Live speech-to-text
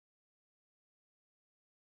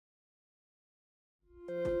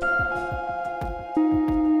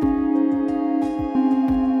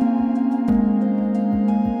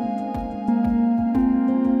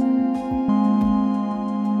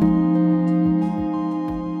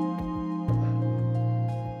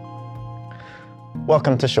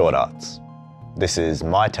Welcome to Short Arts. This is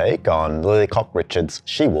my take on Lily Cox-Richard's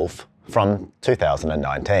She-Wolf from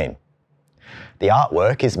 2019. The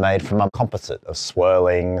artwork is made from a composite of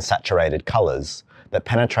swirling, saturated colours that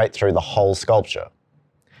penetrate through the whole sculpture.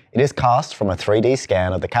 It is cast from a 3D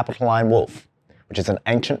scan of the Capitoline Wolf, which is an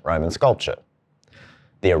ancient Roman sculpture.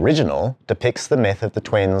 The original depicts the myth of the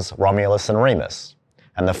twins Romulus and Remus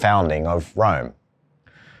and the founding of Rome.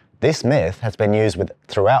 This myth has been used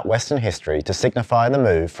throughout Western history to signify the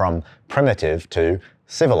move from primitive to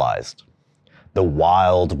civilized. The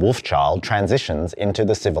wild wolf child transitions into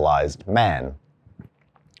the civilized man.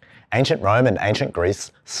 Ancient Rome and ancient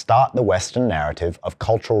Greece start the Western narrative of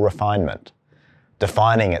cultural refinement,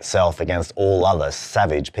 defining itself against all other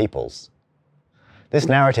savage peoples. This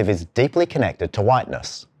narrative is deeply connected to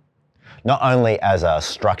whiteness, not only as a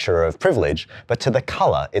structure of privilege, but to the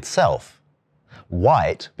colour itself.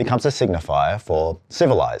 White becomes a signifier for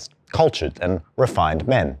civilized, cultured and refined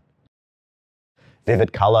men.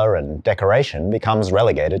 Vivid colour and decoration becomes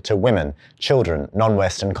relegated to women, children,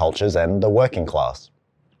 non-Western cultures and the working class.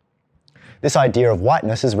 This idea of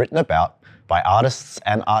whiteness is written about by artists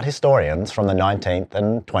and art historians from the 19th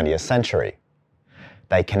and 20th century.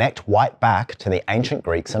 They connect white back to the ancient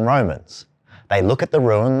Greeks and Romans. They look at the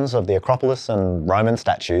ruins of the Acropolis and Roman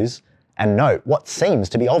statues and note what seems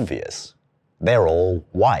to be obvious. They're all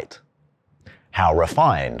white. How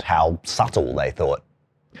refined, how subtle, they thought.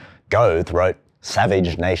 Goethe wrote,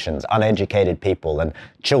 "Savage nations, uneducated people and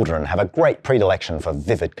children have a great predilection for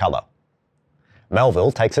vivid colour."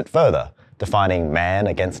 Melville takes it further, defining man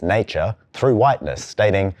against nature through whiteness,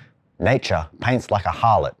 stating, "Nature paints like a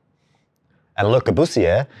harlot." And Le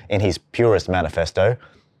Corbusier, in his Purist Manifesto,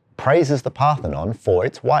 praises the Parthenon for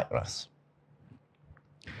its whiteness.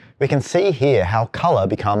 We can see here how colour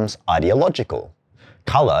becomes ideological.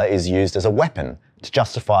 Colour is used as a weapon to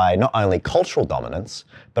justify not only cultural dominance,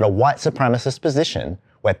 but a white supremacist position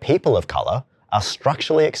where people of colour are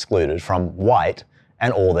structurally excluded from white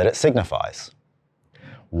and all that it signifies.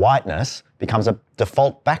 Whiteness becomes a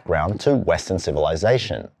default background to Western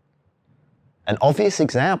civilization. An obvious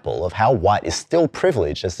example of how white is still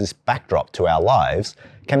privileged as this backdrop to our lives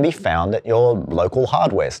can be found at your local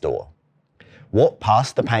hardware store. Walk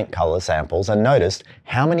past the paint colour samples and notice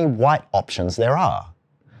how many white options there are.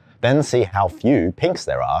 Then see how few pinks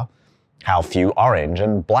there are, how few orange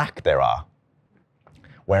and black there are.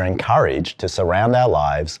 We're encouraged to surround our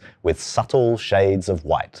lives with subtle shades of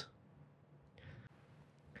white.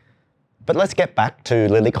 But let's get back to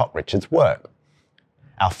Lily Cox-Richard's work.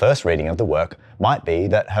 Our first reading of the work might be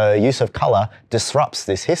that her use of colour disrupts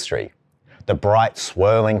this history. The bright,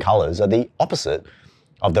 swirling colours are the opposite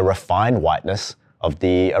of the refined whiteness of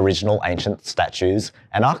the original ancient statues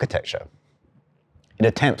and architecture. It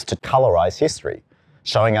attempts to colorise history,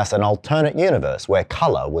 showing us an alternate universe where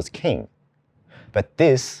colour was king. But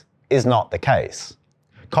this is not the case.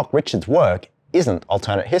 Cox-Richard's work isn't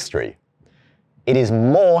alternate history. It is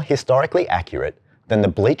more historically accurate than the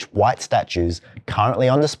bleached white statues currently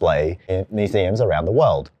on display in museums around the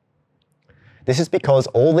world. This is because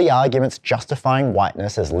all the arguments justifying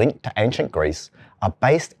whiteness as linked to ancient Greece are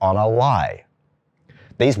based on a lie.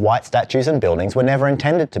 These white statues and buildings were never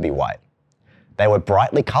intended to be white. They were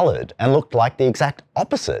brightly coloured and looked like the exact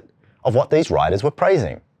opposite of what these writers were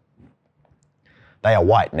praising. They are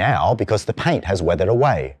white now because the paint has weathered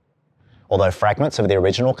away, although fragments of the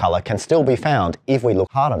original colour can still be found if we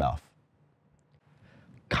look hard enough.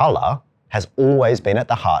 Colour has always been at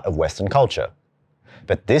the heart of Western culture,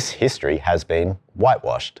 but this history has been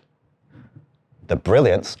whitewashed. The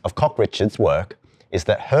brilliance of Cox-Richard's work is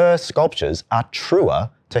that her sculptures are truer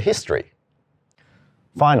to history.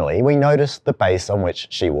 Finally, we notice the base on which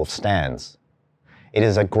She-Wolf stands. It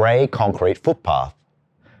is a grey concrete footpath.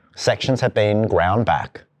 Sections have been ground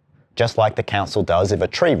back, just like the council does if a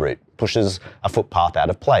tree root pushes a footpath out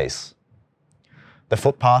of place. The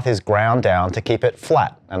footpath is ground down to keep it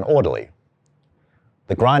flat and orderly.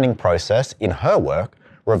 The grinding process in her work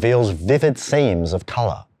reveals vivid seams of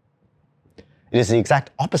colour. It is the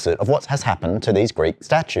exact opposite of what has happened to these Greek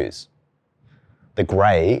statues. The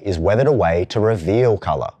grey is weathered away to reveal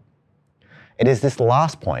colour. It is this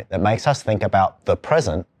last point that makes us think about the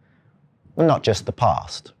present, not just the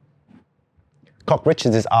past.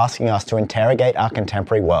 Cox-Richard is asking us to interrogate our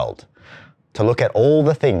contemporary world, to look at all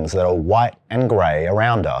the things that are white and grey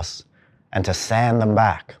around us and to sand them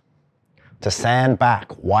back. To sand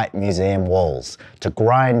back white museum walls, to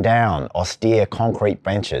grind down austere concrete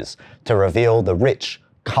benches, to reveal the rich,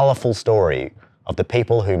 colourful story of the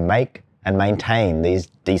people who make and maintain these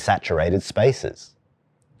desaturated spaces.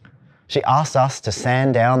 She asks us to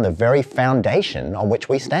sand down the very foundation on which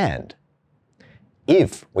we stand.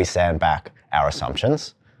 if we sand back our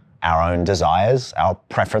assumptions, our own desires, our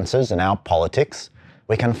preferences, and our politics,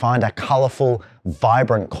 we can find a colourful,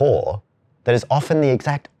 vibrant core that is often the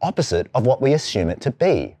exact opposite of what we assume it to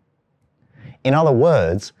be. In other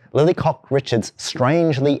words, Lily Cox-Richard's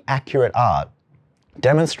strangely accurate art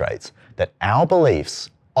demonstrates that our beliefs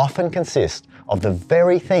often consist of the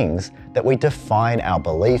very things that we define our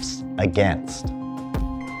beliefs against.